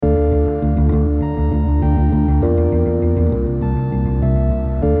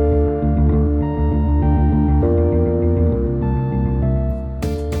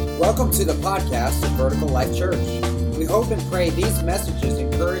Welcome to the podcast of Vertical Life Church. We hope and pray these messages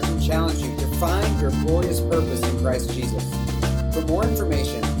encourage and challenge you to find your glorious purpose in Christ Jesus. For more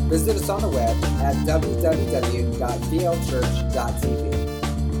information, visit us on the web at www.vlchurch.tv.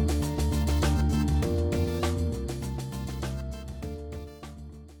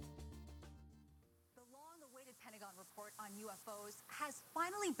 Has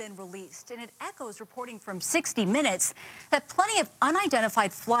finally been released, and it echoes reporting from 60 Minutes that plenty of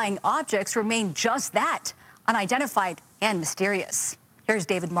unidentified flying objects remain just that, unidentified and mysterious. Here's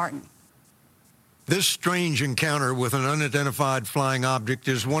David Martin. This strange encounter with an unidentified flying object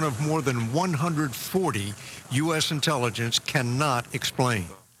is one of more than 140 U.S. intelligence cannot explain.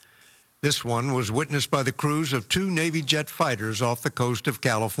 This one was witnessed by the crews of two Navy jet fighters off the coast of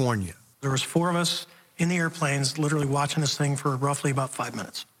California. There was four of us in the airplanes, literally watching this thing for roughly about 5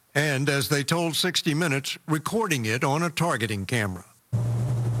 minutes. And as they told 60 Minutes, recording it on a targeting camera.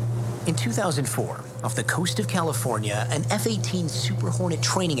 In 2004, off the coast of California, an F-18 Super Hornet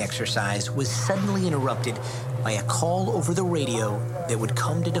training exercise was suddenly interrupted by a call over the radio that would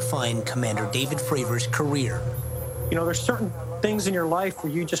come to define Commander David Fravor's career. You know, there's certain things in your life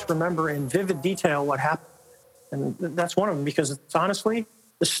where you just remember in vivid detail what happened. And that's one of them, because it's honestly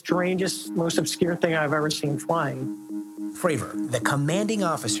the strangest, most obscure thing I've ever seen flying. Fravor, the commanding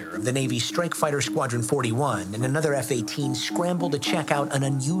officer of the Navy's Strike Fighter Squadron 41 and another F-18 scrambled to check out an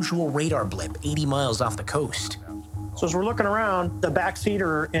unusual radar blip 80 miles off the coast. So as we're looking around, the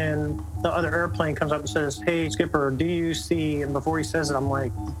backseater in the other airplane comes up and says, "Hey, Skipper, do you see?" And before he says it, I'm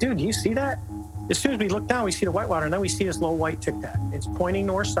like, "Dude, do you see that?" As soon as we look down, we see the whitewater, and then we see this little white tic-tac. It's pointing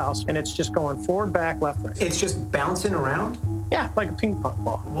north-south, and it's just going forward, back, left, right. It's just bouncing around? Yeah, like a ping pong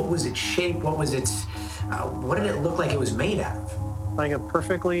ball. What was its shape? What was its... what did it look like it was made out of? Like a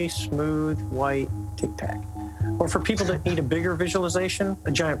perfectly smooth white tic-tac. Or for people that need a bigger visualization,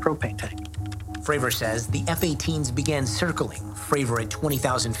 a giant propane tank. Fravor says the F-18s began circling, Fravor at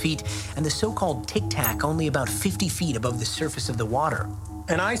 20,000 feet, and the so-called tic-tac only about 50 feet above the surface of the water.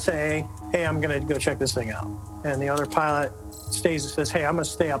 And I say, "Hey, I'm going to go check this thing out." And the other pilot stays and says, "Hey, I'm going to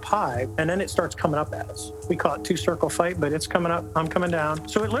stay up high." And then it starts coming up at us. We call it two-circle fight, but it's coming up, I'm coming down.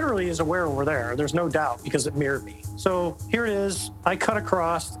 So it literally is aware we're there. There's no doubt, because it mirrored me. So here it is. I cut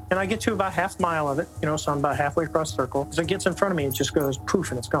across, and I get to about half a mile of it, so I'm about halfway across the circle. As it gets in front of me, it just goes poof,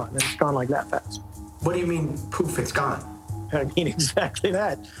 and it's gone. And it's gone like that fast. What do you mean, poof, it's gone? I mean exactly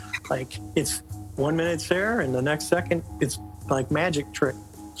that. Like, it's 1 minute it's there, and the next second, it's like magic trick.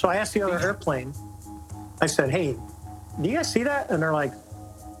 So I asked the other airplane, I said, "Hey, do you guys see that?" And they're like,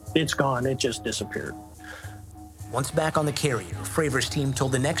 "It's gone. It just disappeared." Once back on the carrier, Fravor's team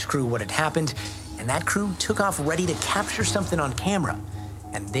told the next crew what had happened, and that crew took off ready to capture something on camera.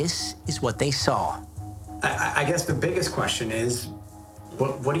 And this is what they saw. I guess the biggest question is,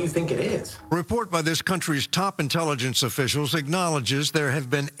 what do you think it is? A report by this country's top intelligence officials acknowledges there have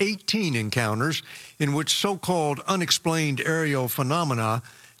been 18 encounters in which so-called unexplained aerial phenomena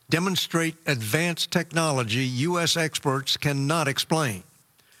demonstrate advanced technology U.S. experts cannot explain,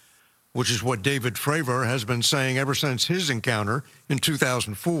 which is what David Fravor has been saying ever since his encounter in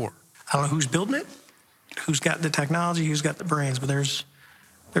 2004. I don't know who's building it, who's got the technology, who's got the brains, but there's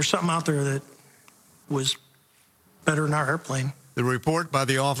something out there that was better than our airplane. The report by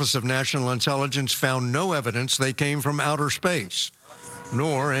the Office of National Intelligence found no evidence they came from outer space,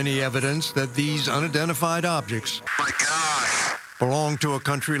 nor any evidence that these unidentified objects belong to a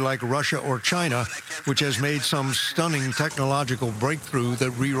country like Russia or China, which has made some stunning technological breakthrough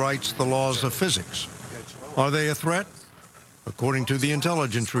that rewrites the laws of physics. Are they a threat? According to the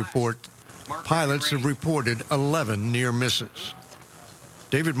intelligence report, pilots have reported 11 near misses.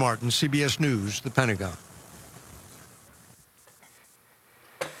 David Martin, CBS News, The Pentagon.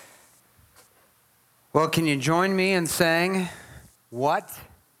 Well, can you join me in saying, what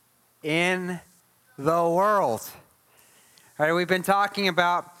in the world? All right, we've been talking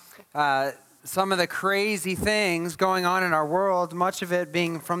about some of the crazy things going on in our world, much of it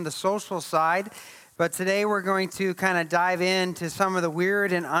being from the social side. But today we're going to kind of dive into some of the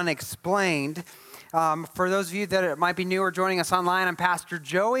weird and unexplained. For those of you that might be new or joining us online, I'm Pastor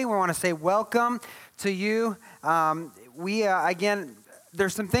Joey. We want to say welcome to you. Again,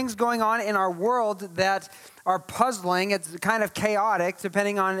 there's some things going on in our world that are puzzling. It's kind of chaotic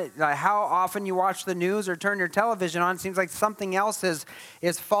depending on how often you watch the news or turn your television on. It seems like something else is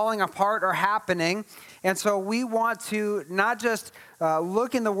falling apart or happening. And so we want to not just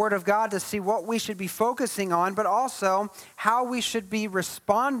look in the Word of God to see what we should be focusing on, but also how we should be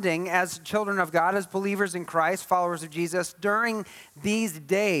responding as children of God, as believers in Christ, followers of Jesus, during these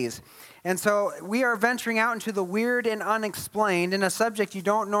days. And so we are venturing out into the weird and unexplained in a subject you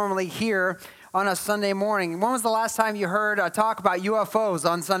don't normally hear on a Sunday morning. When was the last time you heard a talk about UFOs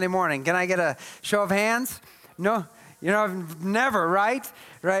on Sunday morning? Can I get a show of hands? No, never, right?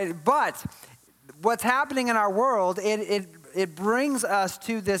 Right. But what's happening in our world, it brings us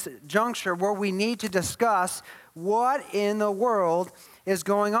to this juncture where we need to discuss what in the world is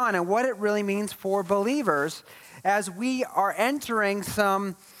going on and what it really means for believers as we are entering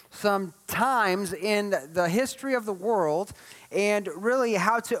some times in the history of the world and really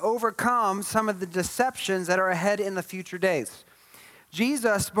how to overcome some of the deceptions that are ahead in the future days.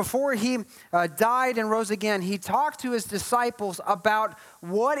 Jesus, before he died and rose again, he talked to his disciples about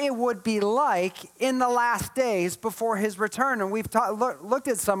what it would be like in the last days before his return. And we've looked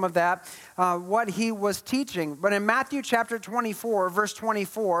at some of that, what he was teaching. But in Matthew chapter 24, verse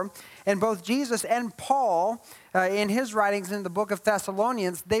 24, and both Jesus and Paul, in his writings in the book of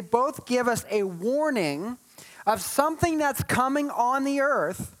Thessalonians, they both give us a warning of something that's coming on the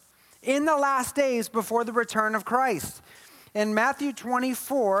earth in the last days before the return of Christ. In Matthew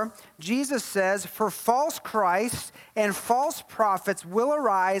 24, Jesus says, "For false Christs and false prophets will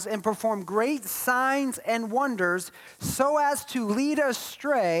arise and perform great signs and wonders so as to lead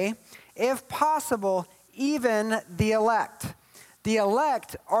astray, if possible, even the elect." The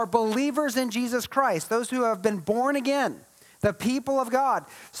elect are believers in Jesus Christ, those who have been born again, the people of God.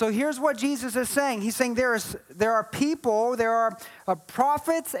 So here's what Jesus is saying. He's saying there are people, there are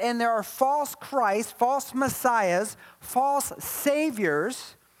prophets, and there are false Christs, false messiahs, false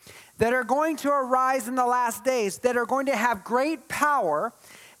saviors that are going to arise in the last days, that are going to have great power,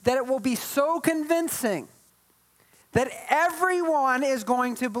 that it will be so convincing that everyone is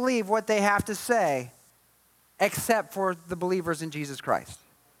going to believe what they have to say, except for the believers in Jesus Christ.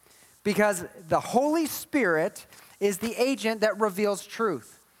 Because the Holy Spirit is the agent that reveals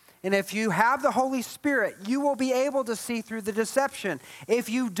truth. And if you have the Holy Spirit, you will be able to see through the deception. If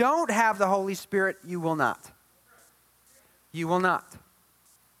you don't have the Holy Spirit, you will not. You will not.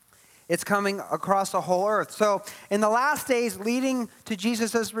 It's coming across the whole earth. So in the last days leading to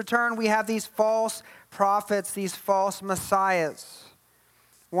Jesus' return, we have these false prophets, these false messiahs,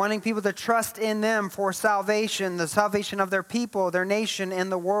 wanting people to trust in them for salvation, the salvation of their people, their nation,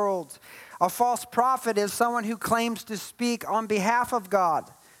 and the world. A false prophet is someone who claims to speak on behalf of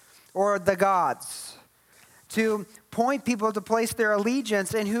God or the gods, to point people to place their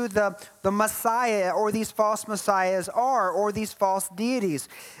allegiance in who the Messiah or these false messiahs are, or these false deities.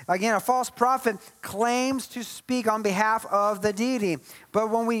 Again, a false prophet claims to speak on behalf of the deity. But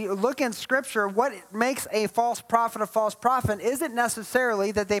when we look in Scripture, what makes a false prophet isn't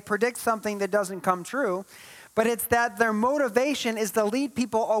necessarily that they predict something that doesn't come true, but it's that their motivation is to lead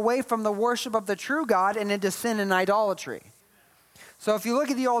people away from the worship of the true God and into sin and idolatry. So if you look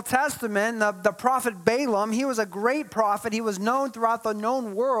at the Old Testament, the prophet Balaam, he was a great prophet. He was known throughout the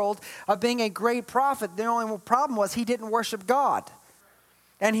known world of being a great prophet. The only problem was he didn't worship God.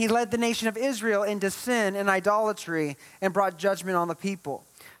 And he led the nation of Israel into sin and idolatry and brought judgment on the people.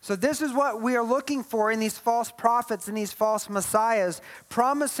 So this is what we are looking for in these false prophets and these false messiahs,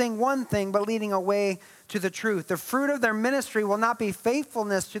 promising one thing but leading away to the truth. The fruit of their ministry will not be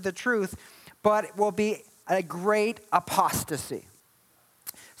faithfulness to the truth, but will be a great apostasy.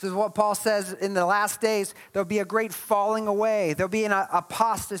 This is what Paul says in the last days. There'll be a great falling away. There'll be an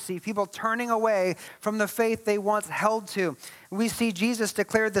apostasy, people turning away from the faith they once held to. We see Jesus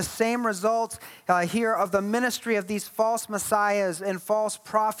declare the same results here of the ministry of these false messiahs and false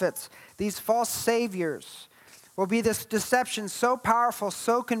prophets. These false saviors will be this deception so powerful,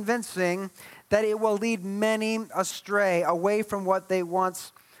 so convincing, that it will lead many astray away from what they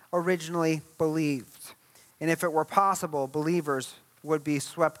once originally believed. And if it were possible, believers would be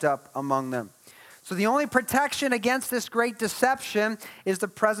swept up among them. So the only protection against this great deception is the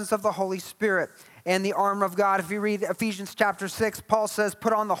presence of the Holy Spirit and the armor of God. If you read Ephesians chapter 6, Paul says,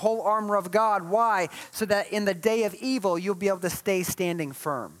 put on the whole armor of God. Why? So that in the day of evil, you'll be able to stay standing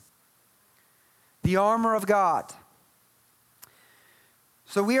firm. The armor of God.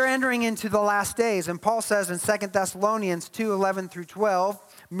 So we are entering into the last days, and Paul says in 2 Thessalonians 2:11 through 12,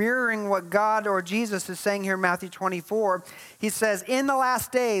 mirroring what God or Jesus is saying here in Matthew 24, he says, in the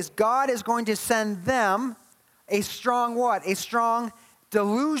last days, God is going to send them a strong what? A strong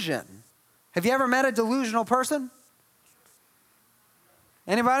delusion Have you ever met a delusional person?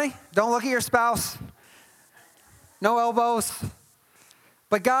 Anybody? Don't look at your spouse. No elbows.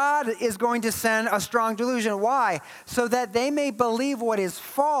 But God is going to send a strong delusion. Why? So that they may believe what is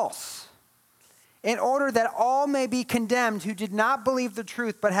false, in order that all may be condemned who did not believe the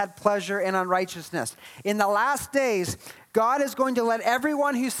truth but had pleasure in unrighteousness. In the last days, God is going to let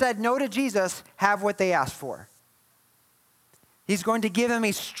everyone who said no to Jesus have what they asked for. He's going to give them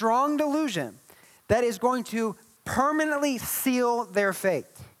a strong delusion that is going to permanently seal their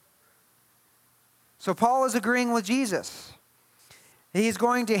faith. So Paul is agreeing with Jesus. He's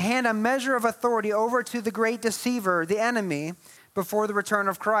going to hand a measure of authority over to the great deceiver, the enemy, before the return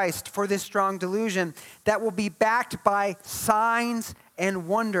of Christ for this strong delusion that will be backed by signs and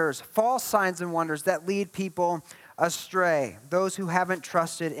wonders, false signs and wonders that lead people astray. Those who haven't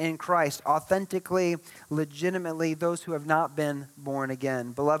trusted in Christ authentically, legitimately, those who have not been born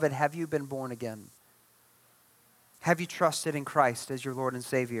again. Beloved, have you been born again? Have you trusted in Christ as your Lord and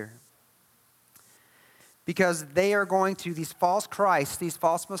Savior? Because they are going to, these false Christs, these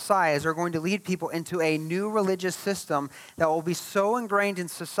false messiahs are going to lead people into a new religious system that will be so ingrained in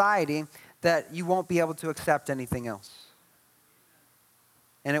society that you won't be able to accept anything else.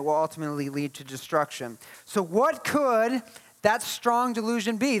 And it will ultimately lead to destruction. So what could that strong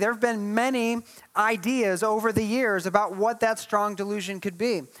delusion be? There have been many ideas over the years about what that strong delusion could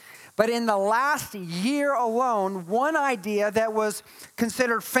be. But in the last year alone, one idea that was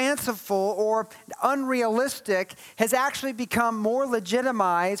considered fanciful or unrealistic has actually become more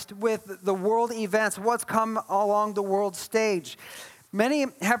legitimized with the world events, what's come along the world stage. Many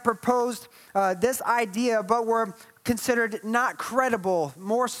have proposed this idea, but were considered not credible,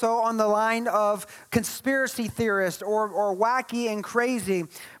 more so on the line of conspiracy theorists or wacky and crazy.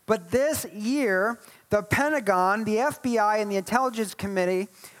 But this year, the Pentagon, the FBI, and the Intelligence Committee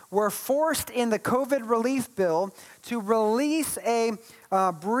were forced in the COVID relief bill to release a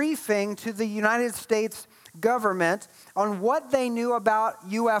briefing to the United States government on what they knew about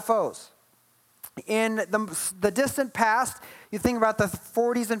UFOs. In the distant past, you think about the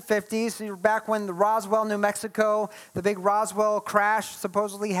 40s and 50s, back when the Roswell, New Mexico, the big Roswell crash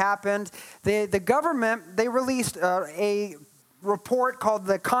supposedly happened. The government, they released a report called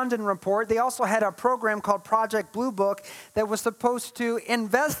the Condon Report. They also had a program called Project Blue Book that was supposed to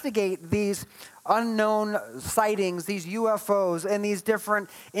investigate these unknown sightings, these UFOs, and these different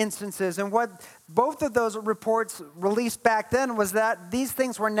instances. And what both of those reports released back then was that these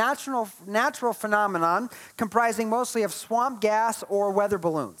things were natural phenomenon comprising mostly of swamp gas or weather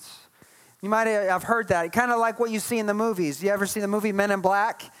balloons. You might have heard that. Kind of like what you see in the movies. You ever see the movie Men in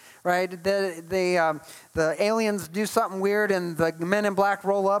Black? Right, the aliens do something weird, and the Men in Black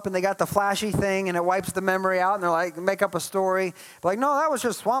roll up, and they got the flashy thing, and it wipes the memory out, and they're like, make up a story, like, no, that was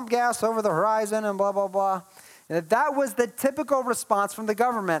just swamp gas over the horizon, and blah blah blah. And that was the typical response from the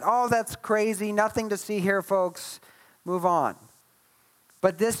government. Oh, that's crazy, nothing to see here, folks. Move on.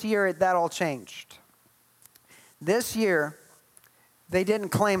 But this year, that all changed. This year, they didn't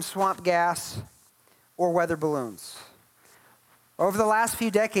claim swamp gas or weather balloons. Over the last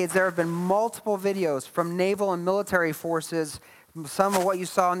few decades, there have been multiple videos from naval and military forces, some of what you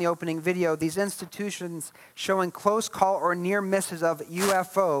saw in the opening video, these institutions showing close call or near misses of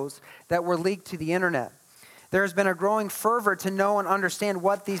UFOs that were leaked to the internet. There has been a growing fervor to know and understand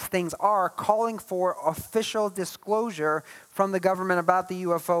what these things are, calling for official disclosure from the government about the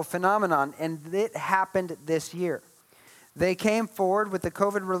UFO phenomenon, and it happened this year. They came forward with the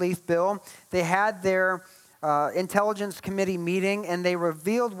COVID relief bill. They had their Intelligence Committee meeting, and they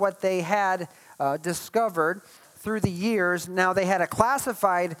revealed what they had discovered through the years. Now, they had a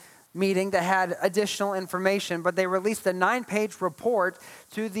classified meeting that had additional information, but they released a 9-page report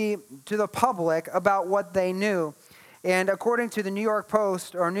to the public about what they knew. And according to the New York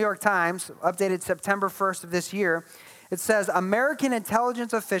Post, or New York Times, updated September 1st of this year, it says, American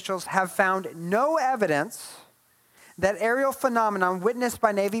intelligence officials have found no evidence that aerial phenomenon witnessed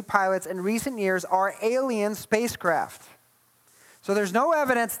by Navy pilots in recent years are alien spacecraft. So there's no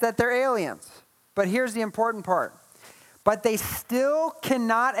evidence that they're aliens. But here's the important part. But they still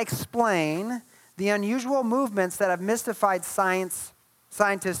cannot explain the unusual movements that have mystified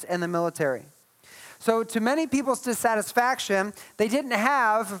scientists and the military. So to many people's dissatisfaction, they didn't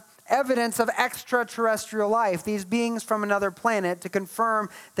have evidence of extraterrestrial life, these beings from another planet, to confirm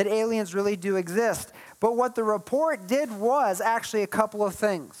that aliens really do exist. But what the report did was actually a couple of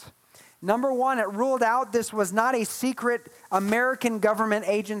things. Number one, it ruled out this was not a secret American government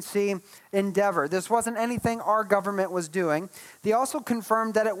agency endeavor. This wasn't anything our government was doing. They also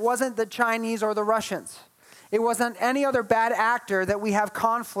confirmed that it wasn't the Chinese or the Russians. It wasn't any other bad actor that we have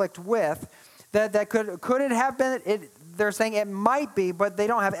conflict with. That could it have been? They're saying it might be, but they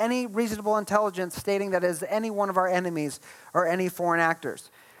don't have any reasonable intelligence stating that it is any one of our enemies or any foreign actors.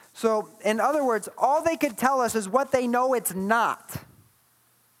 So, in other words, all they could tell us is what they know it's not.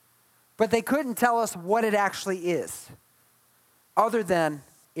 But they couldn't tell us what it actually is, other than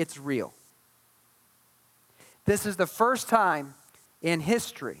it's real. This is the first time in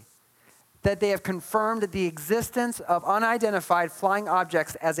history that they have confirmed the existence of unidentified flying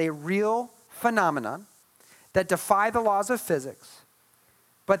objects as a real phenomenon that defy the laws of physics,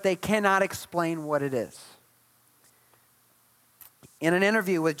 but they cannot explain what it is. In an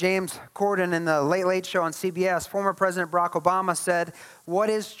interview with James Corden in the Late Late Show on CBS, former President Barack Obama said, "What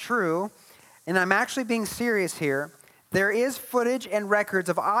is true, and I'm actually being serious here, there is footage and records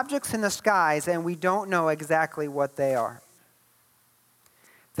of objects in the skies, and we don't know exactly what they are."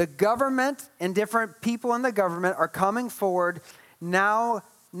 The government and different people in the government are coming forward now,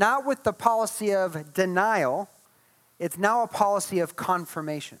 not with the policy of denial, it's now a policy of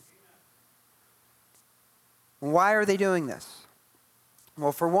confirmation. Why are they doing this?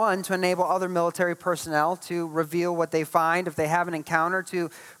 Well, for one, to enable other military personnel to reveal what they find if they have an encounter,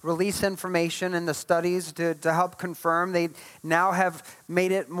 to release information in the studies to help confirm. They now have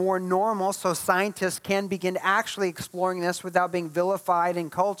made it more normal so scientists can begin actually exploring this without being vilified in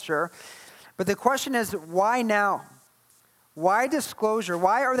culture. But the question is, why now? Why disclosure?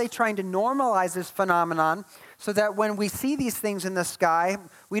 Why are they trying to normalize this phenomenon so that when we see these things in the sky,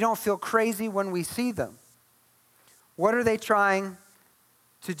 we don't feel crazy when we see them? What are they trying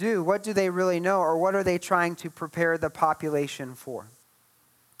to do? What do they really know? Or what are they trying to prepare the population for?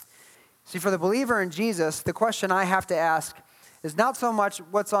 See, for the believer in Jesus, the question I have to ask is not so much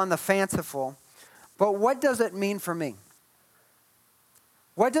what's on the fanciful, but what does it mean for me?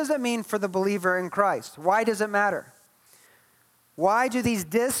 What does it mean for the believer in Christ? Why does it matter? Why do these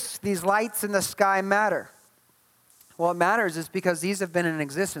discs, these lights in the sky matter? Well, it matters is because these have been in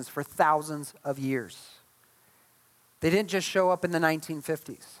existence for thousands of years. They didn't just show up in the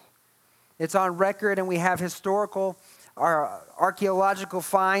 1950s. It's on record, and we have historical archaeological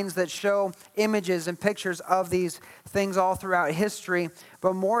finds that show images and pictures of these things all throughout history.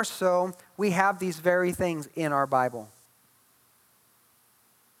 But more so, we have these very things in our Bible.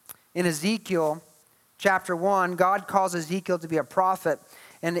 In Ezekiel chapter 1, God calls Ezekiel to be a prophet.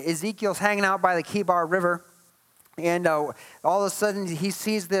 And Ezekiel's hanging out by the Kibar River. And all of a sudden, he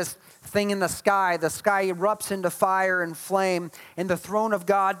sees this thing in the sky. The sky erupts into fire and flame, and the throne of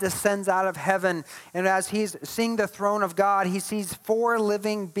God descends out of heaven. And as he's seeing the throne of God, he sees 4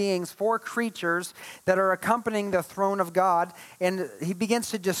 living beings, 4 creatures that are accompanying the throne of God. And he begins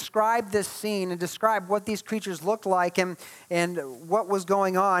to describe this scene and describe what these creatures looked like and what was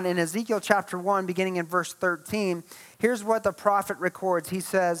going on. In Ezekiel chapter 1, beginning in verse 13, here's what the prophet records. He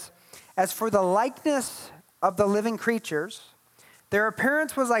says, "As for the likeness of the living creatures, their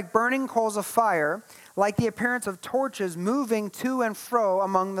appearance was like burning coals of fire, like the appearance of torches moving to and fro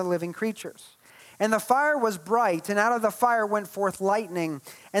among the living creatures. And the fire was bright, and out of the fire went forth lightning,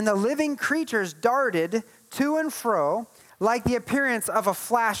 and the living creatures darted to and fro like the appearance of a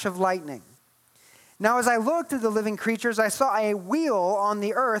flash of lightning. Now as I looked at the living creatures, I saw a wheel on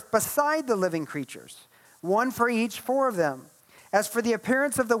the earth beside the living creatures, one for each 4 of them. As for the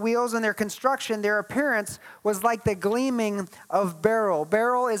appearance of the wheels and their construction, their appearance was like the gleaming of beryl."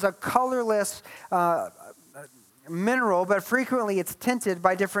 Beryl is a colorless mineral, but frequently it's tinted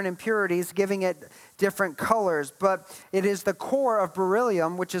by different impurities, giving it different colors. But it is the core of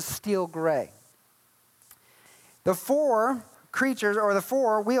beryllium, which is steel gray. The 4 creatures, or the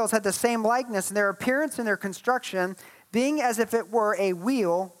 4 wheels, had the same likeness in their appearance and their construction, being as if it were a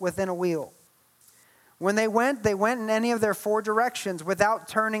wheel within a wheel. When they went in any of their 4 directions without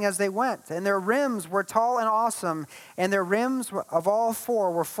turning as they went. And their rims were tall and awesome, and their rims of all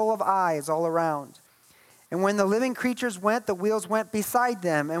 4 were full of eyes all around. And when the living creatures went, the wheels went beside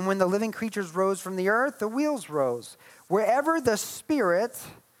them. And when the living creatures rose from the earth, the wheels rose. Wherever the Spirit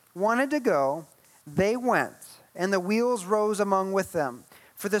wanted to go, they went, and the wheels rose among with them.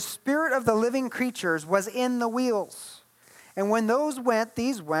 For the spirit of the living creatures was in the wheels. And when those went,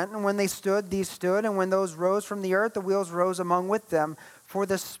 these went, and when they stood, these stood, and when those rose from the earth, the wheels rose among with them, for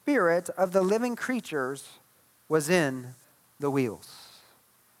the spirit of the living creatures was in the wheels.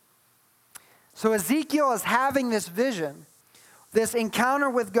 So Ezekiel is having this vision, this encounter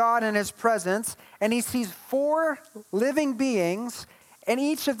with God in his presence, and he sees 4 living beings, and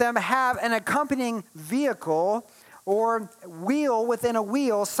each of them have an accompanying vehicle or wheel within a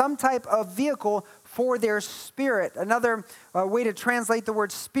wheel, some type of vehicle for their spirit. Another way to translate the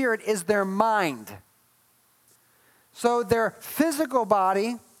word spirit is their mind. So their physical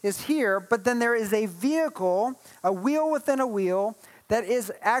body is here, but then there is a vehicle, a wheel within a wheel, that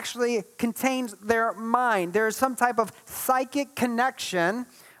is actually contains their mind. There is some type of psychic connection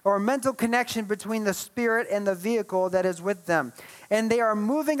or mental connection between the spirit and the vehicle that is with them. And they are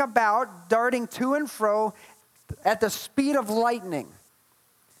moving about, darting to and fro at the speed of lightning.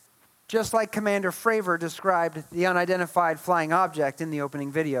 Just like Commander Fravor described the unidentified flying object in the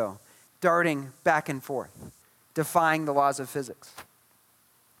opening video, darting back and forth, defying the laws of physics.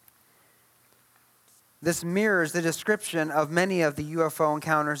 This mirrors the description of many of the UFO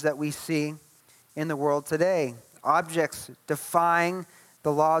encounters that we see in the world today. Objects defying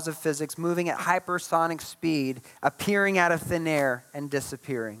the laws of physics, moving at hypersonic speed, appearing out of thin air and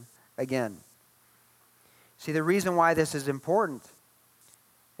disappearing again. See, the reason why this is important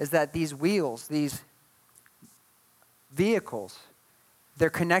is that these wheels, these vehicles, they're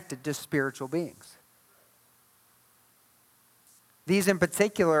connected to spiritual beings. These in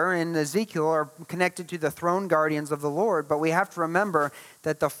particular in Ezekiel are connected to the throne guardians of the Lord, but we have to remember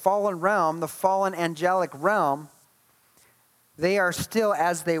that the fallen realm, the fallen angelic realm, they are still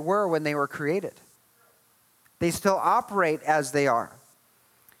as they were when they were created. They still operate as they are.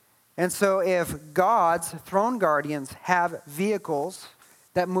 And so if God's throne guardians have vehicles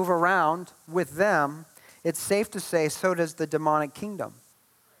that move around with them, it's safe to say so does the demonic kingdom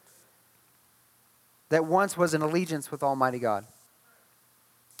that once was in allegiance with Almighty God.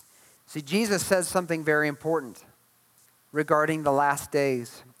 See, Jesus says something very important regarding the last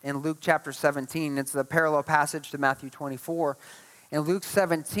days. In Luke chapter 17, it's the parallel passage to Matthew 24. In Luke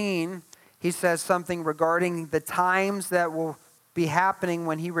 17, he says something regarding the times that will be happening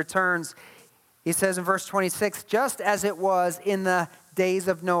when he returns. He says in verse 26, just as it was in the days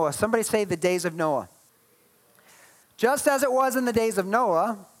of Noah. Somebody say the days of Noah. Just as it was in the days of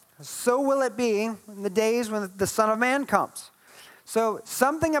Noah, so will it be in the days when the Son of Man comes. So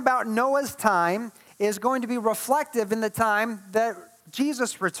something about Noah's time is going to be reflective in the time that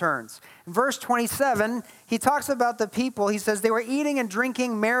Jesus returns. In verse 27, he talks about the people. He says they were eating and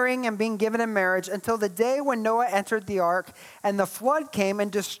drinking, marrying and being given in marriage until the day when Noah entered the ark and the flood came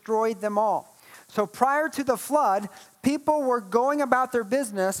and destroyed them all. So prior to the flood, people were going about their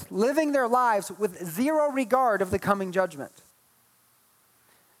business, living their lives with zero regard of the coming judgment.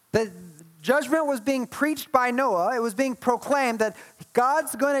 The judgment was being preached by Noah. It was being proclaimed that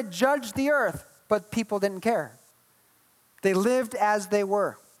God's going to judge the earth, but people didn't care. They lived as they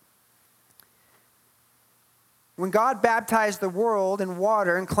were. When God baptized the world in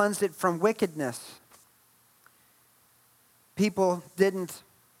water and cleansed it from wickedness, people didn't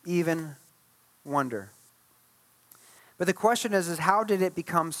even wonder. But the question is how did it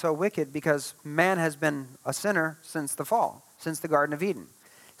become so wicked? Because man has been a sinner since the fall, since the Garden of Eden.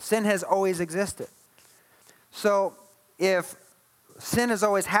 Sin has always existed. So if sin has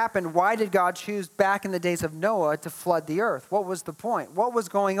always happened, why did God choose back in the days of Noah to flood the earth? What was the point? What was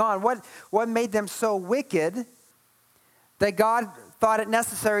going on? What made them so wicked that God thought it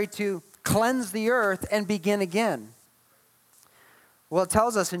necessary to cleanse the earth and begin again? Well, it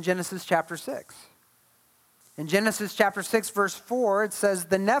tells us in Genesis chapter 6. In Genesis chapter 6, verse 4, it says,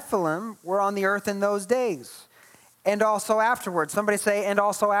 the Nephilim were on the earth in those days, and also afterward. Somebody say, and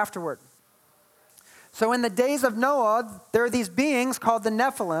also afterward. So in the days of Noah, there are these beings called the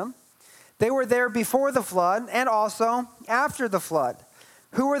Nephilim. They were there before the flood and also after the flood.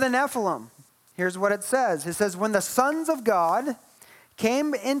 Who were the Nephilim? Here's what it says. It says, when the sons of God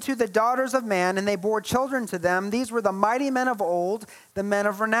came into the daughters of man and they bore children to them, these were the mighty men of old, the men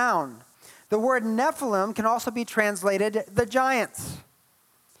of renown. The word Nephilim can also be translated the giants.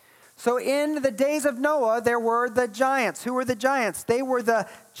 So in the days of Noah, there were the giants. Who were the giants? They were the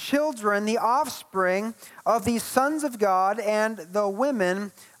children, the offspring of these sons of God and the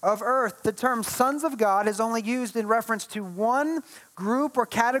women of earth. The term sons of God is only used in reference to one group or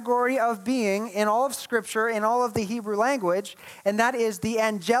category of being in all of Scripture, in all of the Hebrew language, and that is the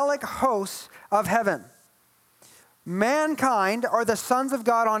angelic hosts of heaven. Mankind are the sons of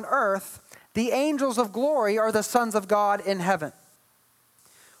God on earth. The angels of glory are the sons of God in heaven.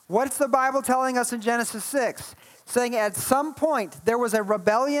 What's the Bible telling us in Genesis 6? Saying at some point there was a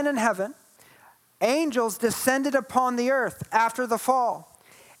rebellion in heaven. Angels descended upon the earth after the fall.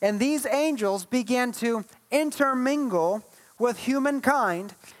 And these angels began to intermingle with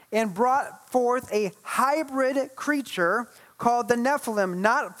humankind and brought forth a hybrid creature called the Nephilim,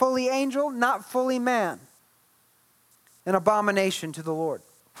 not fully angel, not fully man. An abomination to the Lord.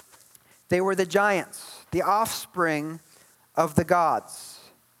 They were the giants, the offspring of the gods.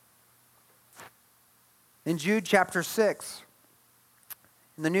 In Jude chapter 6,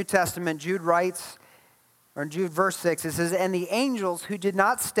 in the New Testament, Jude writes, or in Jude verse 6, it says, "And the angels who did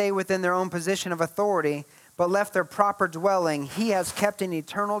not stay within their own position of authority, but left their proper dwelling, he has kept in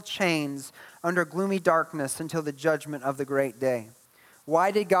eternal chains under gloomy darkness until the judgment of the great day."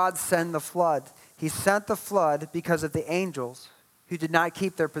 Why did God send the flood? He sent the flood because of the angels who did not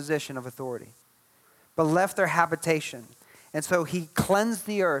keep their position of authority, but left their habitation. And so he cleansed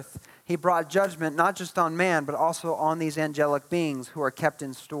the earth. He brought judgment not just on man, but also on these angelic beings who are kept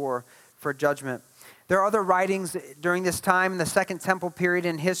in store for judgment. There are other writings during this time in the Second Temple period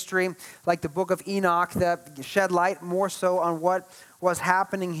in history, like the book of Enoch, that shed light more so on what was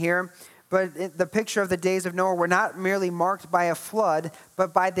happening here. But the picture of the days of Noah were not merely marked by a flood,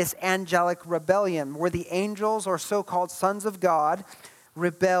 but by this angelic rebellion, where the angels, or so-called sons of God,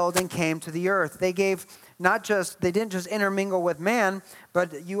 rebelled and came to the earth. They didn't just intermingle with man,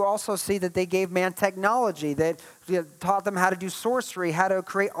 but you also see that they gave man technology that taught them how to do sorcery, how to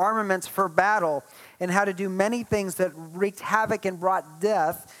create armaments for battle, and how to do many things that wreaked havoc and brought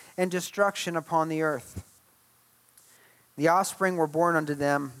death and destruction upon the earth. The offspring were born unto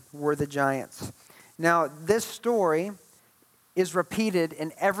them were the giants. Now, this story is repeated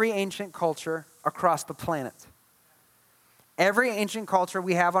in every ancient culture across the planet. Every ancient culture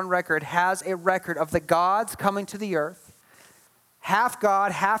we have on record has a record of the gods coming to the earth, half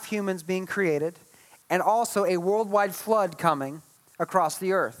God, half humans being created, and also a worldwide flood coming across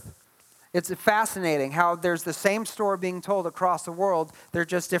the earth. It's fascinating how there's the same story being told across the world. They're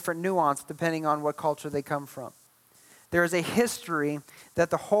just different nuance depending on what culture they come from. There is a history that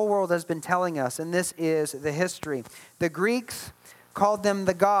the whole world has been telling us, and this is the history. The Greeks called them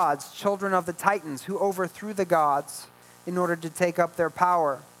the gods, children of the Titans, who overthrew the gods in order to take up their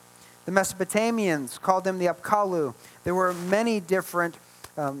power. The Mesopotamians called them the Apkallu. There were many different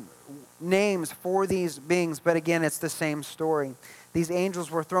names for these beings, but again, it's the same story. These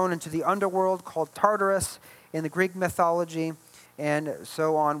angels were thrown into the underworld called Tartarus in the Greek mythology, and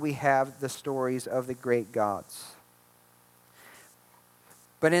so on. We have the stories of the great gods.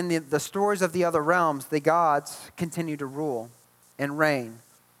 But in the stories of the other realms, the gods continue to rule and reign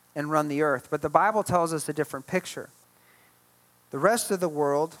and run the earth. But the Bible tells us a different picture. The rest of the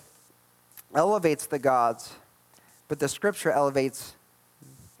world elevates the gods, but the scripture elevates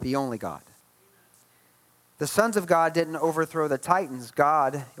the only God. The sons of God didn't overthrow the Titans.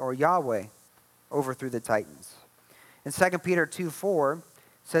 God, or Yahweh, overthrew the Titans. In 2 Peter 2:4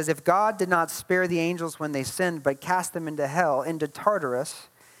 says, "If God did not spare the angels when they sinned, but cast them into hell, into Tartarus,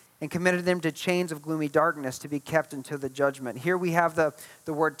 and committed them to chains of gloomy darkness to be kept until the judgment." Here we have the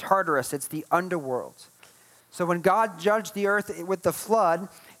word Tartarus. It's the underworld. So when God judged the earth with the flood,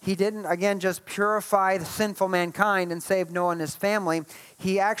 he didn't, again, just purify the sinful mankind and save Noah and his family.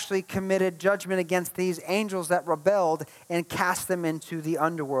 He actually committed judgment against these angels that rebelled and cast them into the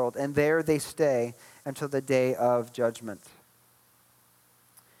underworld. And there they stay until the day of judgment.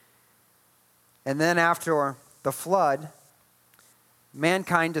 And then after the flood,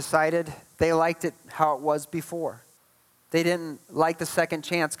 mankind decided they liked it how it was before. They didn't like the second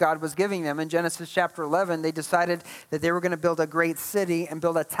chance God was giving them. In Genesis chapter 11, they decided that they were going to build a great city and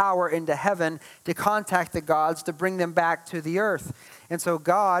build a tower into heaven to contact the gods to bring them back to the earth. And so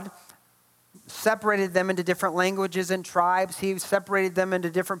God separated them into different languages and tribes. He separated them into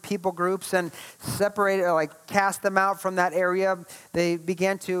different people groups and cast them out from that area. They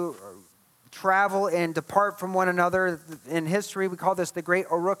began to travel and depart from one another. In history, we call this the Great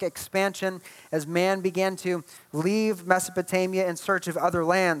Uruk expansion, as man began to leave Mesopotamia in search of other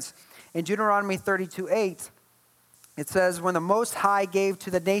lands. In Deuteronomy 32:8, it says, "When the Most High gave to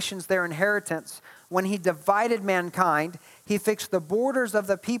the nations their inheritance, when he divided mankind, he fixed the borders of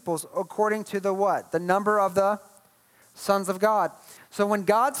the peoples according to the what? The number of the sons of God." So when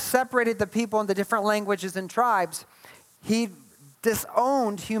God separated the people into different languages and tribes, he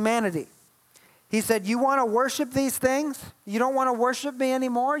disowned humanity. He said, "You want to worship these things? You don't want to worship me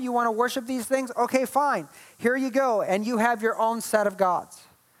anymore? You want to worship these things? Okay, fine. Here you go. And you have your own set of gods."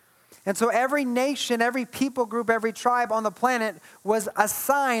 And so every nation, every people group, every tribe on the planet was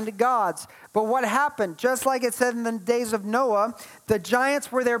assigned gods. But what happened? Just like it said in the days of Noah, the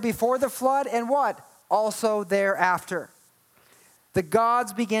giants were there before the flood, and what? Also thereafter. The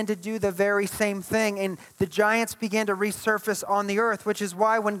gods began to do the very same thing, and the giants began to resurface on the earth, which is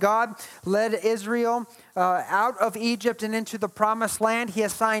why when God led Israel out of Egypt and into the promised land, he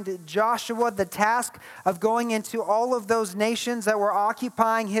assigned Joshua the task of going into all of those nations that were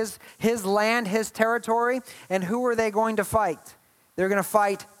occupying his land, his territory. And who were they going to fight? They're going to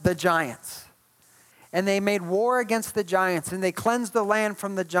fight the giants. And they made war against the giants, and they cleansed the land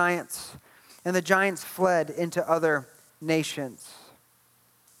from the giants. And the giants fled into other nations.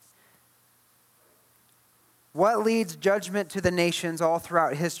 What leads judgment to the nations all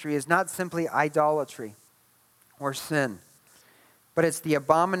throughout history is not simply idolatry or sin, but it's the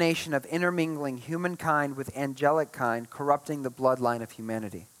abomination of intermingling humankind with angelic kind, corrupting the bloodline of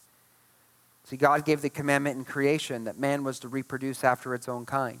humanity. See, God gave the commandment in creation that man was to reproduce after its own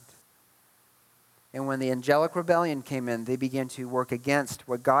kind. And when the angelic rebellion came in, they began to work against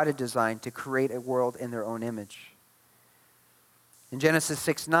what God had designed to create a world in their own image. In Genesis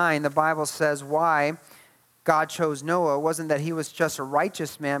 6:9, the Bible says why God chose Noah wasn't that he was just a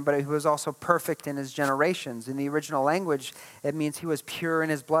righteous man, but he was also perfect in his generations. In the original language, it means he was pure in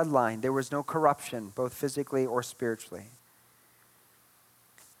his bloodline. There was no corruption, both physically or spiritually.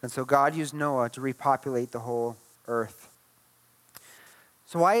 And so God used Noah to repopulate the whole earth.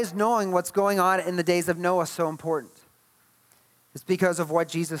 So why is knowing what's going on in the days of Noah so important? It's because of what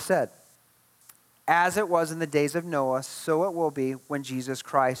Jesus said. As it was in the days of Noah, so it will be when Jesus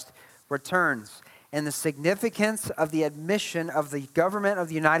Christ returns. And the significance of the admission of the government of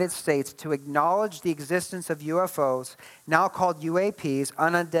the United States to acknowledge the existence of UFOs, now called UAPs,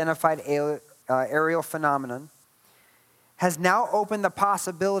 unidentified aerial phenomenon, has now opened the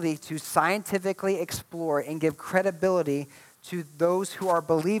possibility to scientifically explore and give credibility to those who are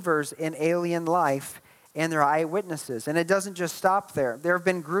believers in alien life and their eyewitnesses. And it doesn't just stop there. There have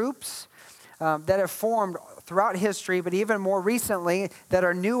been groups that have formed throughout history, but even more recently, that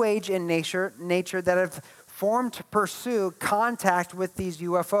are New Age in nature that have formed to pursue contact with these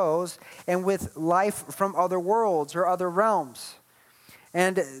UFOs and with life from other worlds or other realms.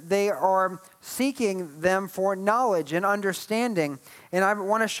 And they are seeking them for knowledge and understanding. And I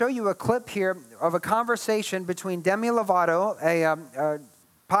want to show you a clip here of a conversation between Demi Lovato, a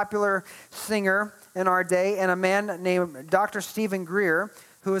popular singer in our day, and a man named Dr. Stephen Greer,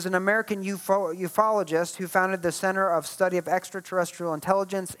 who is an American ufologist who founded the Center of Study of Extraterrestrial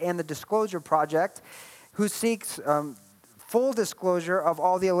Intelligence and the Disclosure Project, who seeks full disclosure of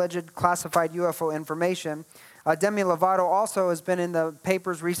all the alleged classified UFO information. Demi Lovato also has been in the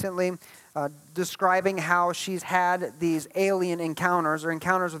papers recently describing how she's had these alien encounters or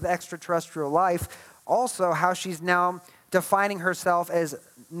encounters with extraterrestrial life. Also, how she's now defining herself as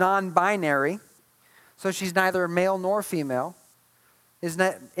non-binary. So she's neither male nor female. Isn't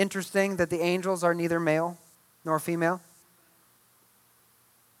that interesting that the angels are neither male nor female?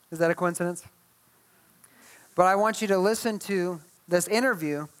 Is that a coincidence? But I want you to listen to this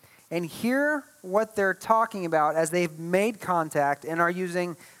interview and hear what they're talking about as they've made contact and are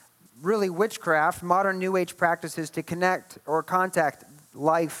using really witchcraft, modern New Age practices to connect or contact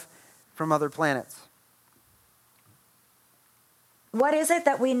life from other planets. What is it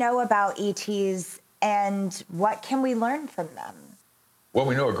that we know about ETs and what can we learn from them? Well,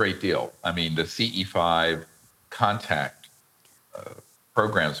 we know a great deal. I mean, the CE5 contact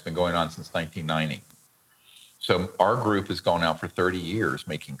program has been going on since 1990. So our group has gone out for 30 years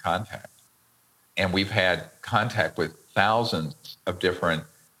making contact. And we've had contact with thousands of different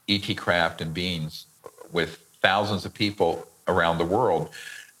ET craft and beings with thousands of people around the world.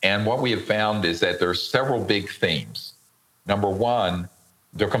 And what we have found is that there's several big themes. Number one,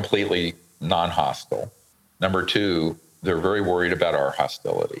 they're completely non-hostile. Number two, they're very worried about our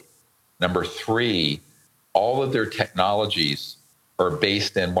hostility. Number three, all of their technologies are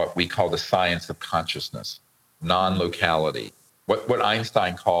based in what we call the science of consciousness, non-locality, what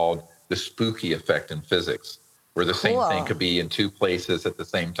Einstein called the spooky effect in physics, where the same thing could be in two places at the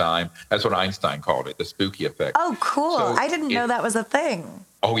same time. That's what Einstein called it, the spooky effect. Oh, cool. So I didn't know that was a thing.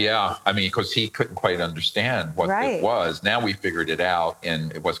 Oh, yeah. I mean, because he couldn't quite understand what it was. Now we figured it out in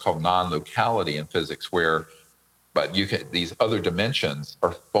what's called non-locality in physics, where these other dimensions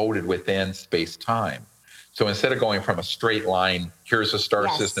are folded within space-time. So instead of going from a straight line, here's a star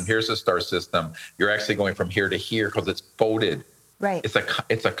system, here's a star system, you're actually going from here to here because it's folded. Right.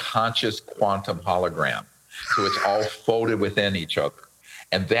 It's a conscious quantum hologram. So it's all folded within each other.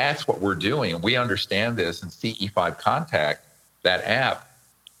 And that's what we're doing. We understand this in CE5 Contact. That app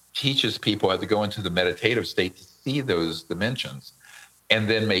teaches people how to go into the meditative state to see those dimensions and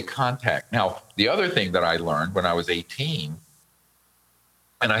then make contact. Now, the other thing that I learned when I was 18,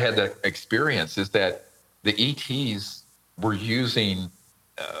 and I had that experience, is that the ETs were using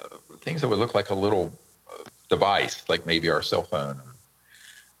things that would look like a little device, like maybe our cell phone,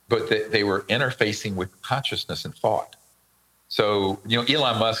 but they were interfacing with consciousness and thought. So,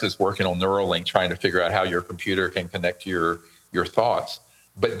 Elon Musk is working on Neuralink, trying to figure out how your computer can connect to your thoughts.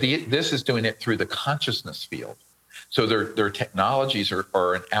 But this is doing it through the consciousness field. So their technologies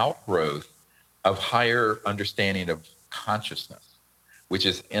are an outgrowth of higher understanding of consciousness, which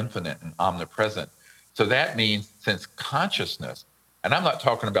is infinite and omnipresent. So that means since consciousness And I'm not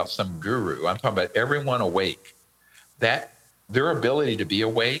talking about some guru. I'm talking about everyone awake. That their ability to be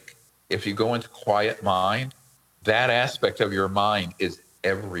awake, if you go into quiet mind, that aspect of your mind is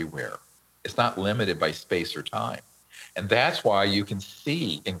everywhere. It's not limited by space or time. And that's why you can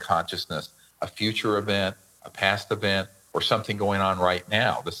see in consciousness a future event, a past event, or something going on right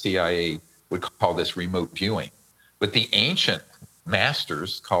now. The CIA would call this remote viewing. But the ancient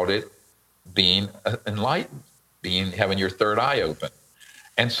masters called it being enlightened, having your third eye open.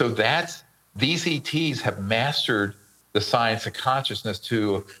 And so these ETs have mastered the science of consciousness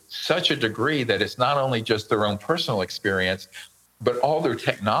to such a degree that it's not only just their own personal experience, but all their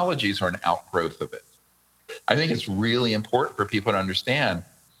technologies are an outgrowth of it. I think it's really important for people to understand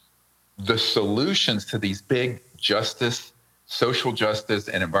the solutions to these big justice, social justice,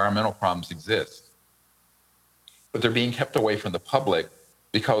 and environmental problems exist. But they're being kept away from the public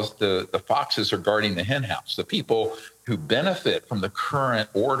because the foxes are guarding the hen house. The people who benefit from the current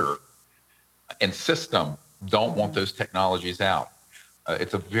order and system don't want those technologies out.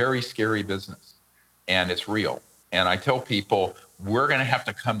 It's a very scary business, and it's real. And I tell people, we're going to have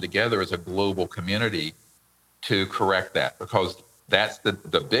to come together as a global community to correct that, because that's the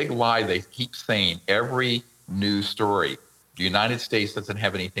big lie they keep saying every news story. The United States doesn't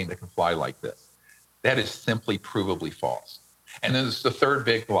have anything that can fly like this. That is simply provably false. And then the third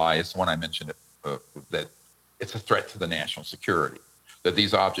big lie is the one I mentioned, that it's a threat to the national security, that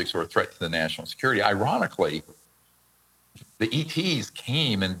these objects are a threat to the national security. Ironically, the ETs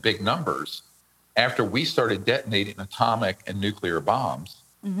came in big numbers after we started detonating atomic and nuclear bombs,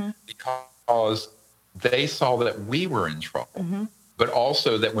 because they saw that we were in trouble, but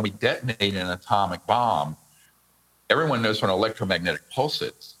also that when we detonate an atomic bomb, everyone knows what an electromagnetic pulse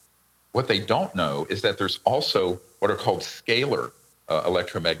is. What they don't know is that there's also what are called scalar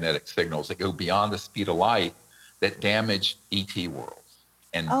electromagnetic signals that go beyond the speed of light that damage ET worlds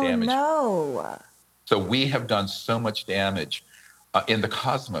and damage. Oh, no. So we have done so much damage in the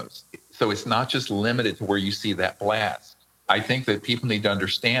cosmos. So it's not just limited to where you see that blast. I think that people need to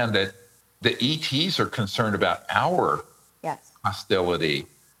understand that the ETs are concerned about our hostility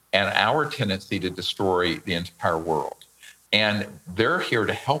and our tendency to destroy the entire world. And they're here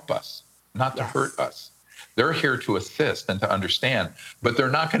to help us, not to hurt us. They're here to assist and to understand, but they're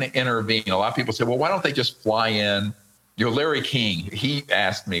not going to intervene. A lot of people say, well, why don't they just fly in? You know, Larry King, he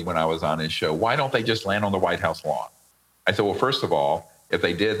asked me when I was on his show, why don't they just land on the White House lawn? I said, well, first of all, if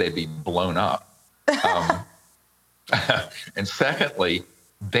they did, they'd be blown up. And secondly,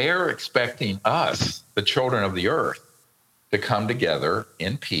 they're expecting us, the children of the earth, to come together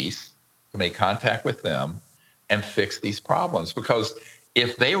in peace, to make contact with them and fix these problems. Because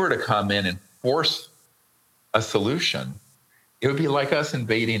if they were to come in and force a solution, it would be like us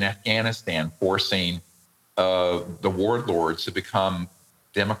invading Afghanistan, forcing the warlords to become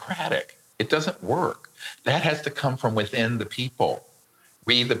democratic. It doesn't work. That has to come from within the people.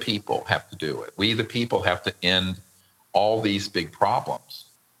 We, the people, have to do it. We, the people, have to end all these big problems.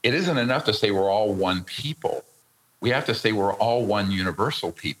 It isn't enough to say we're all one people. We have to say we're all one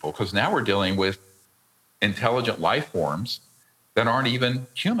universal people, because now we're dealing with intelligent life forms that aren't even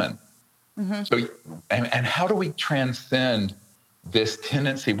human. So, and how do we transcend this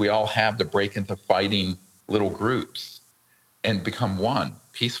tendency we all have to break into fighting little groups and become one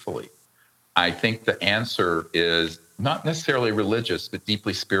peacefully? I think the answer is not necessarily religious, but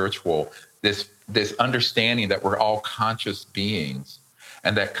deeply spiritual. This understanding that we're all conscious beings,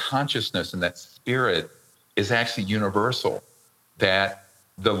 and that consciousness and that spirit is actually universal, that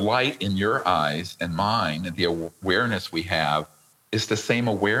the light in your eyes and mine and the awareness we have is the same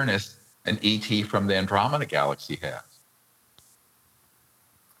awareness an ET from the Andromeda Galaxy has.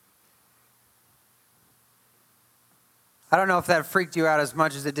 I don't know if that freaked you out as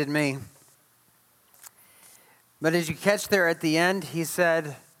much as it did me. But as you catch there at the end, he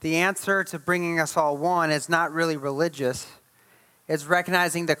said, the answer to bringing us all one is not really religious. It's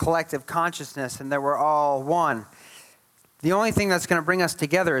recognizing the collective consciousness and that we're all one. The only thing that's going to bring us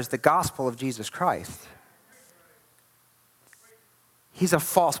together is the gospel of Jesus Christ. He's a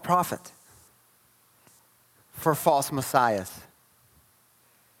false prophet for false messiahs.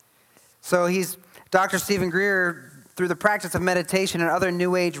 So Dr. Stephen Greer, through the practice of meditation and other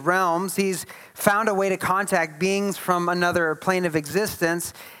New Age realms, he's found a way to contact beings from another plane of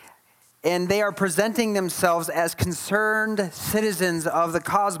existence, and they are presenting themselves as concerned citizens of the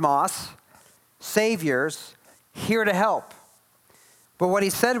cosmos, saviors, here to help. But what he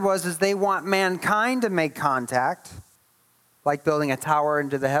said is they want mankind to make contact, like building a tower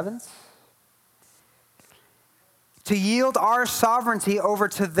into the heavens, to yield our sovereignty over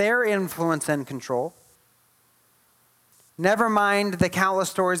to their influence and control, Never mind the countless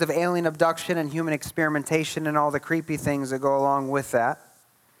stories of alien abduction and human experimentation and all the creepy things that go along with that.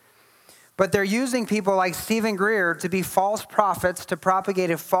 But they're using people like Stephen Greer to be false prophets to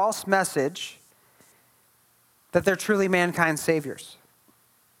propagate a false message that they're truly mankind's saviors.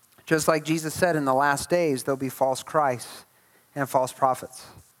 Just like Jesus said, in the last days, there'll be false Christs and false prophets.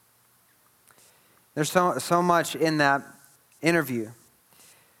 There's so much in that interview.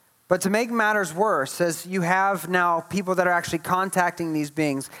 But to make matters worse, as you have now people that are actually contacting these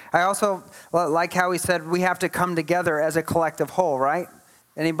beings, I also like how he said we have to come together as a collective whole, right?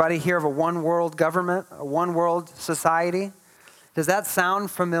 Anybody hear of a one world government, a one world society? Does that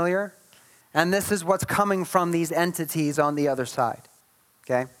sound familiar? And this is what's coming from these entities on the other side,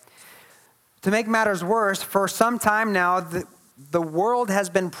 okay? To make matters worse, for some time now, the world has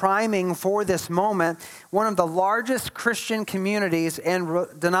been priming for this moment. One of the largest Christian communities and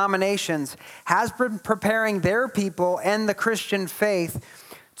denominations has been preparing their people and the Christian faith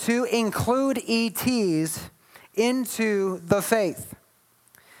to include ETs into the faith.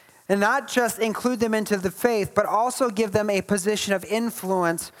 And not just include them into the faith, but also give them a position of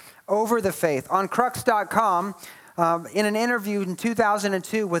influence over the faith. On Crux.com, in an interview in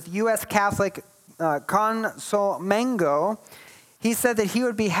 2002 with U.S. Catholic Consul Mengo, he said that he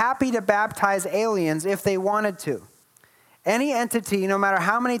would be happy to baptize aliens if they wanted to. Any entity, no matter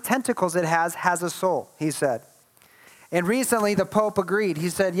how many tentacles it has a soul, he said. And recently the Pope agreed. He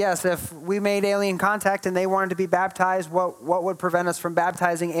said, yes, if we made alien contact and they wanted to be baptized, what would prevent us from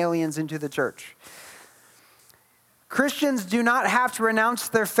baptizing aliens into the church? Christians do not have to renounce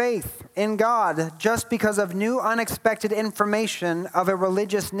their faith in God just because of new unexpected information of a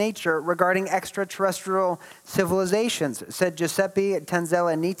religious nature regarding extraterrestrial civilizations, said Giuseppe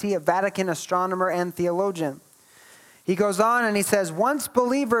Tanzella-Nitti, a Vatican astronomer and theologian. He goes on and he says, once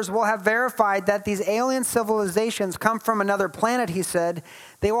believers will have verified that these alien civilizations come from another planet, he said,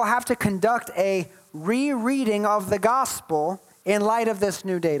 they will have to conduct a rereading of the gospel in light of this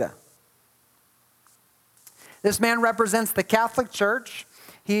new data. This man represents the Catholic Church.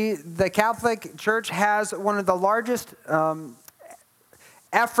 The Catholic Church has one of the largest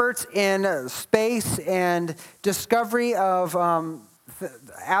efforts in space and discovery of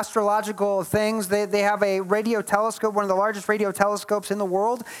astrological things. They have a radio telescope, one of the largest radio telescopes in the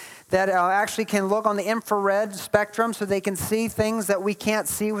world, that actually can look on the infrared spectrum so they can see things that we can't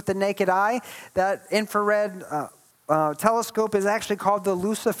see with the naked eye. That infrared telescope is actually called the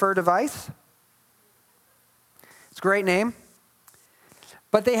Lucifer device. It's a great name.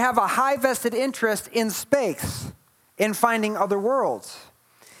 But they have a high vested interest in space, in finding other worlds.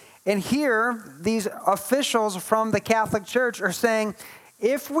 And here, these officials from the Catholic Church are saying,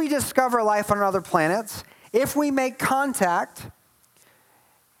 if we discover life on other planets, if we make contact,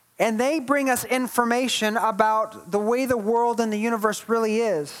 and they bring us information about the way the world and the universe really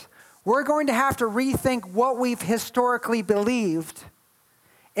is, we're going to have to rethink what we've historically believed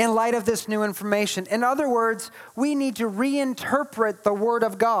in light of this new information. In other words, we need to reinterpret the Word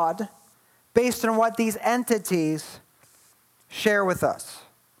of God based on what these entities share with us.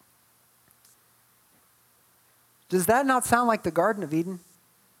 Does that not sound like the Garden of Eden?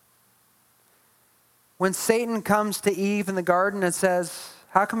 When Satan comes to Eve in the garden and says,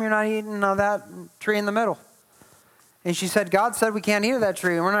 how come you're not eating of that tree in the middle? And she said, God said we can't eat of that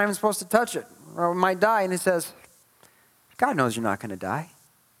tree and we're not even supposed to touch it or we might die. And he says, God knows you're not going to die.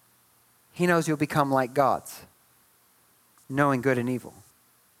 He knows you'll become like gods, knowing good and evil.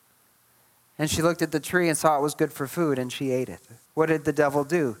 And she looked at the tree and saw it was good for food, and she ate it. What did the devil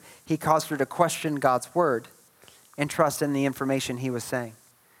do? He caused her to question God's word and trust in the information he was saying.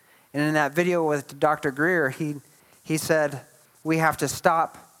 And in that video with Dr. Greer, he said, we have to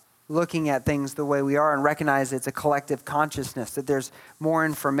stop looking at things the way we are and recognize it's a collective consciousness, that there's more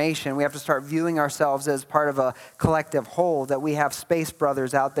information. We have to start viewing ourselves as part of a collective whole, that we have space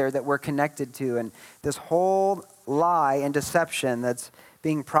brothers out there that we're connected to, and this whole lie and deception that's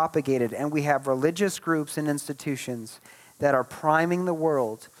being propagated. And we have religious groups and institutions that are priming the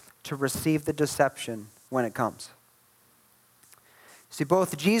world to receive the deception when it comes. See,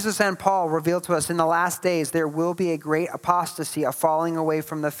 both Jesus and Paul reveal to us in the last days there will be a great apostasy, a falling away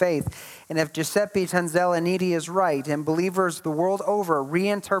from the faith. And if Giuseppe Tanzella-Nitti is right, and believers the world over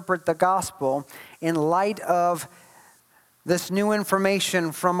reinterpret the gospel in light of this new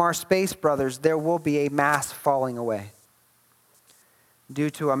information from our space brothers, there will be a mass falling away due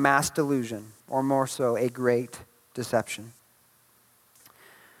to a mass delusion, or more so, a great deception.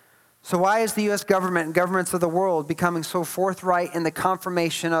 So why is the U.S. government and governments of the world becoming so forthright in the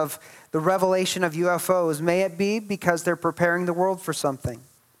confirmation of the revelation of UFOs? May it be because they're preparing the world for something.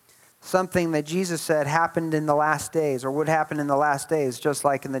 something that Jesus said happened in the last days, or would happen in the last days, just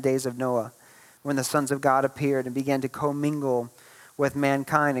like in the days of Noah, when the sons of God appeared and began to commingle with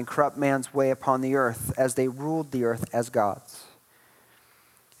mankind and corrupt man's way upon the earth as they ruled the earth as gods.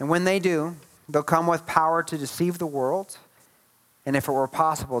 And when they do, they'll come with power to deceive the world, and if it were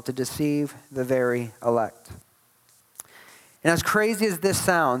possible, to deceive the very elect. And as crazy as this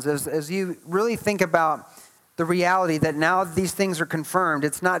sounds, as you really think about the reality that now these things are confirmed,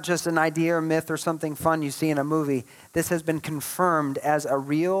 it's not just an idea or myth or something fun you see in a movie. This has been confirmed as a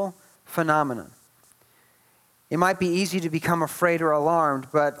real phenomenon. It might be easy to become afraid or alarmed,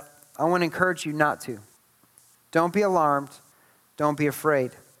 but I want to encourage you not to. Don't be alarmed. Don't be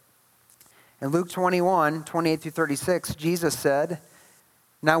afraid. In Luke 21, 28 through 36, Jesus said,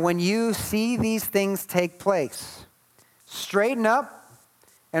 "Now when you see these things take place, straighten up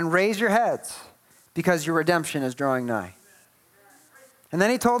and raise your heads, because your redemption is drawing nigh." And then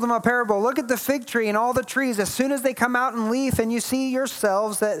he told them a parable. Look at the fig tree and all the trees. As soon as they come out in leaf and you see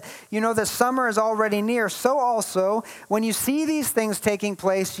yourselves that you know the summer is already near, so also when you see these things taking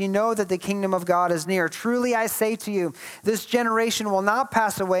place, you know that the kingdom of God is near. Truly I say to you, this generation will not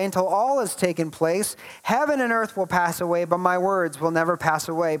pass away until all has taken place. Heaven and earth will pass away, but my words will never pass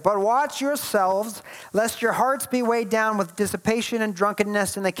away. But watch yourselves, lest your hearts be weighed down with dissipation and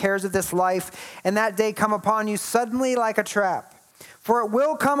drunkenness and the cares of this life, and that day come upon you suddenly like a trap. For it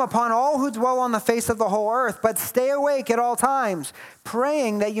will come upon all who dwell on the face of the whole earth, but stay awake at all times,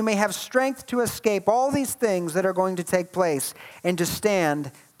 praying that you may have strength to escape all these things that are going to take place and to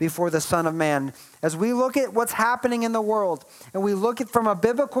stand before the Son of Man. As we look at what's happening in the world, and we look at from a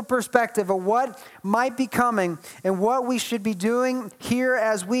biblical perspective of what might be coming and what we should be doing here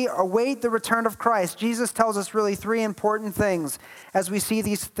as we await the return of Christ, Jesus tells us really three important things as we see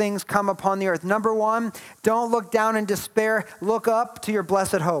these things come upon the earth. Number one, don't look down in despair. Look up to your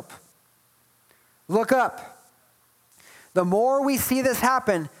blessed hope. Look up. The more we see this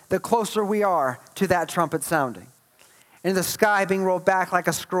happen, the closer we are to that trumpet sounding. And the sky being rolled back like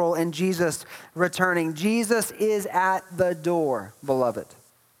a scroll, and Jesus returning. Jesus is at the door, beloved.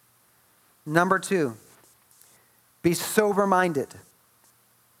 Number two, be sober-minded.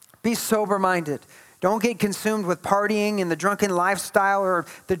 Be sober-minded. Don't get consumed with partying and the drunken lifestyle or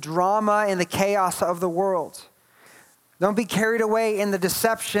the drama and the chaos of the world. Don't be carried away in the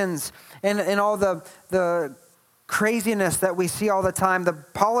deceptions and all the craziness that we see all the time, the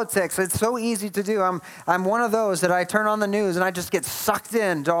politics. It's so easy to do. I'm one of those that I turn on the news and I just get sucked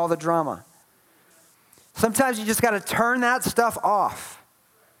into all the drama. Sometimes you just got to turn that stuff off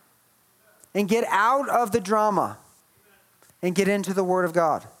and get out of the drama and get into the Word of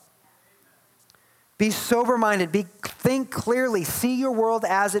God. Be sober-minded. Think clearly. See your world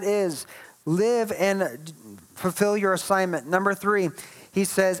as it is. Live and fulfill your assignment. Number three, he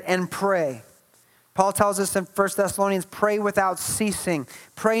says, and pray. Paul tells us in 1 Thessalonians, pray without ceasing.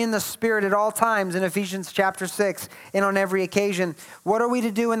 Pray in the Spirit at all times in Ephesians chapter 6 and on every occasion. What are we to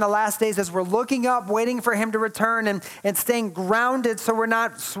do in the last days as we're looking up, waiting for him to return and staying grounded so we're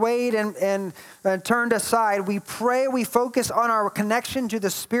not swayed and turned aside? We pray, we focus on our connection to the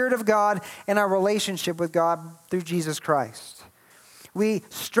Spirit of God and our relationship with God through Jesus Christ. We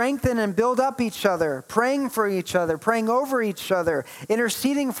strengthen and build up each other, praying for each other, praying over each other,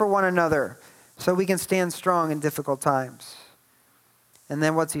 interceding for one another, so we can stand strong in difficult times. And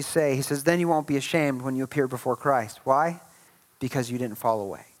then what's he say? He says, then you won't be ashamed when you appear before Christ. Why? Because you didn't fall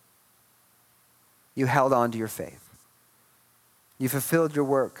away. You held on to your faith. You fulfilled your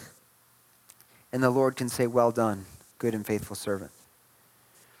work. And the Lord can say, well done, good and faithful servant.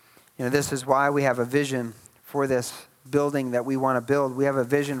 You know, this is why we have a vision for this building that we want to build. We have a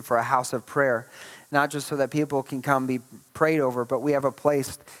vision for a house of prayer. Not just so that people can come be prayed over, but we have a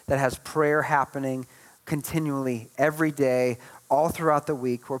place that has prayer happening continually every day, all throughout the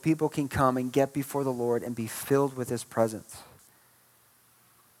week, where people can come and get before the Lord and be filled with his presence.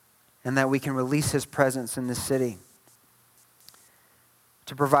 And that we can release his presence in this city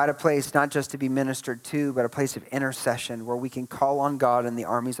to provide a place not just to be ministered to, but a place of intercession where we can call on God and the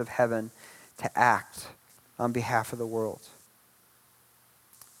armies of heaven to act on behalf of the world.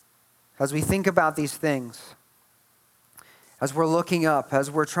 As we think about these things, as we're looking up, as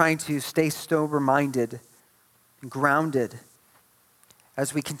we're trying to stay sober-minded and grounded,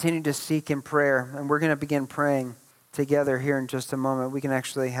 as we continue to seek in prayer, and we're going to begin praying together here in just a moment. We can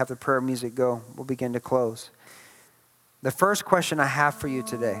actually have the prayer music go. We'll begin to close. The first question I have for you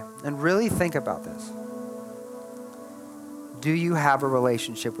today, and really think about this. Do you have a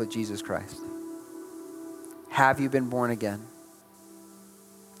relationship with Jesus Christ? Have you been born again?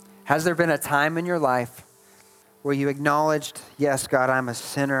 Has there been a time in your life where you acknowledged, yes, God, I'm a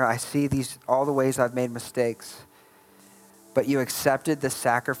sinner. I see all the ways I've made mistakes. But you accepted the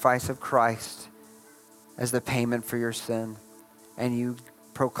sacrifice of Christ as the payment for your sin. And you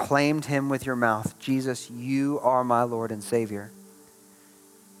proclaimed him with your mouth, Jesus, you are my Lord and Savior.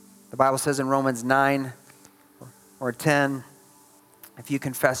 The Bible says in Romans 9 or 10, if you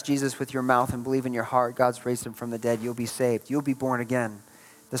confess Jesus with your mouth and believe in your heart, God's raised him from the dead, you'll be saved. You'll be born again.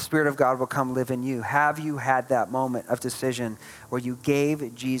 The Spirit of God will come live in you. Have you had that moment of decision where you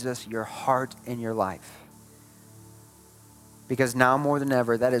gave Jesus your heart and your life? Because now more than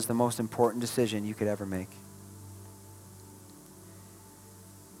ever, that is the most important decision you could ever make.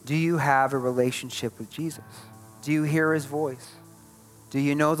 Do you have a relationship with Jesus? Do you hear his voice? Do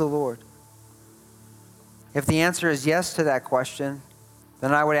you know the Lord? If the answer is yes to that question,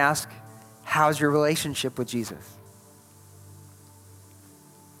 then I would ask, how's your relationship with Jesus?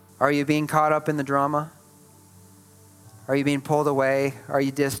 Are you being caught up in the drama? Are you being pulled away? Are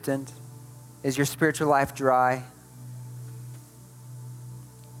you distant? Is your spiritual life dry?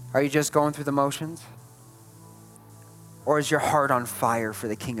 Are you just going through the motions? Or is your heart on fire for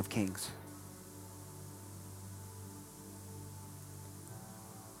the King of Kings?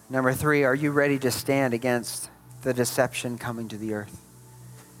 Number 3, are you ready to stand against the deception coming to the earth?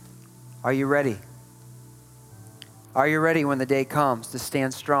 Are you ready? Are you ready when the day comes to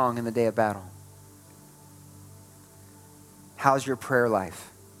stand strong in the day of battle? How's your prayer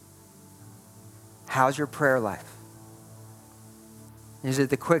life? How's your prayer life? Is it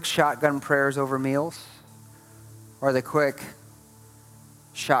the quick shotgun prayers over meals? Or the quick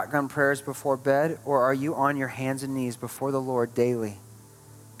shotgun prayers before bed? Or are you on your hands and knees before the Lord daily,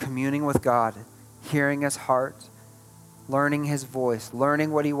 communing with God, hearing his heart, learning his voice,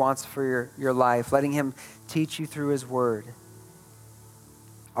 learning what he wants for your life, letting him teach you through his word?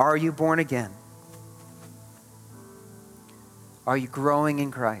 Are you born again? Are you growing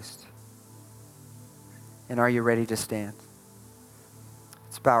in Christ? And are you ready to stand?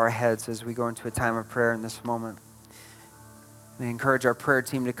 Let's bow our heads as we go into a time of prayer in this moment. We encourage our prayer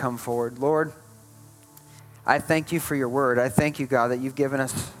team to come forward. Lord, I thank you for your word. I thank you, God, that you've given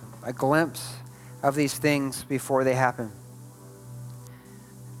us a glimpse of these things before they happen.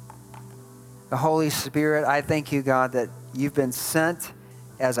 The Holy Spirit, I thank you, God, that you've been sent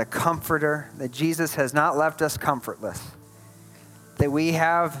as a comforter, that Jesus has not left us comfortless, that we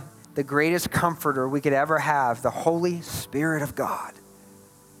have the greatest comforter we could ever have, the Holy Spirit of God.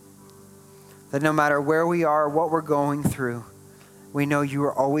 That no matter where we are, what we're going through, we know you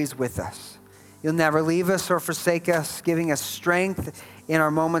are always with us. You'll never leave us or forsake us, giving us strength in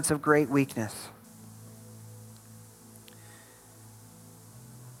our moments of great weakness.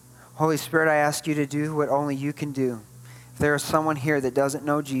 Holy Spirit, I ask you to do what only you can do. If there is someone here that doesn't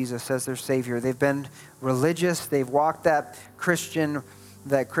know Jesus as their Savior, they've been religious, they've walked that Christian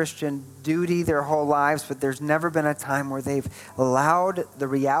duty their whole lives, but there's never been a time where they've allowed the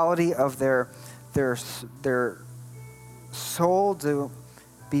reality of their soul to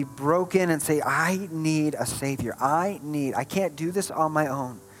be broken and say, I need a Savior. I can't do this on my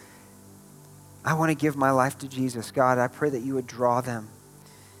own. I want to give my life to Jesus. God, I pray that you would draw them.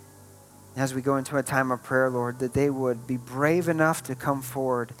 As we go into a time of prayer, Lord, that they would be brave enough to come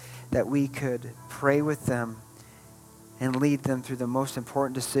forward, that we could pray with them and lead them through the most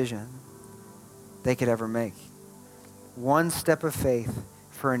important decision they could ever make. One step of faith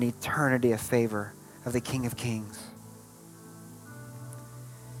for an eternity of favor of the King of Kings.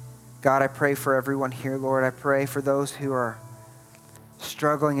 God, I pray for everyone here, Lord. I pray for those who are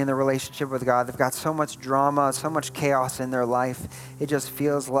struggling in their relationship with God. They've got so much drama, so much chaos in their life. It just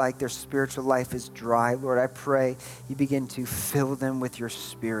feels like their spiritual life is dry. Lord, I pray you begin to fill them with your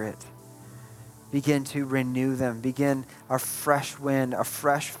Spirit. Begin to renew them. Begin a fresh wind, a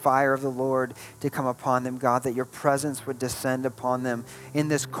fresh fire of the Lord to come upon them, God, that your presence would descend upon them. In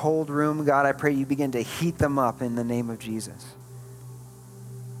this cold room, God, I pray you begin to heat them up in the name of Jesus.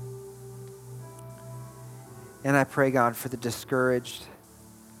 And I pray, God, for the discouraged.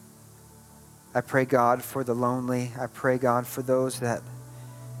 I pray, God, for the lonely. I pray, God, for those that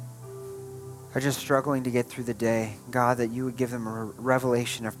are just struggling to get through the day. God, that you would give them a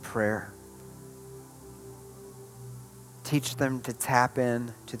revelation of prayer. Teach them to tap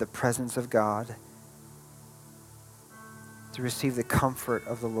in to the presence of God, to receive the comfort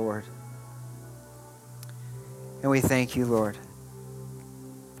of the Lord. And we thank you, Lord,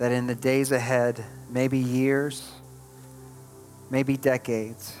 that in the days ahead, maybe years, maybe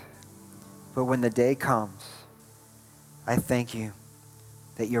decades, but when the day comes, I thank you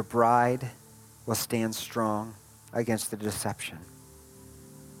that your bride will stand strong against the deception.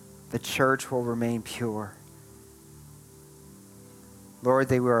 The church will remain pure. Lord,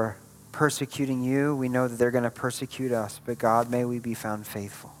 they were persecuting you. We know that they're going to persecute us, but God, may we be found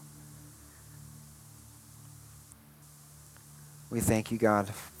faithful. We thank you, God,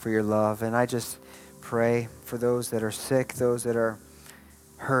 for your love. And I just pray for those that are sick, those that are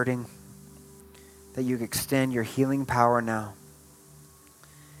hurting, that you extend your healing power now.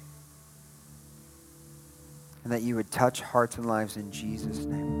 And that you would touch hearts and lives in Jesus'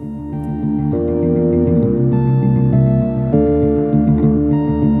 name.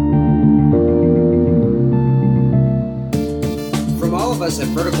 From all of us at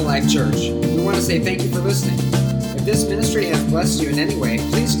Vertical Life Church, we want to say thank you for listening. If this ministry has blessed you in any way,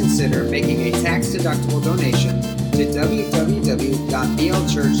 please consider making a tax-deductible donation to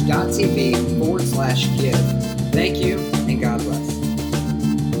www.blchurch.tv/give. Thank you, and God bless.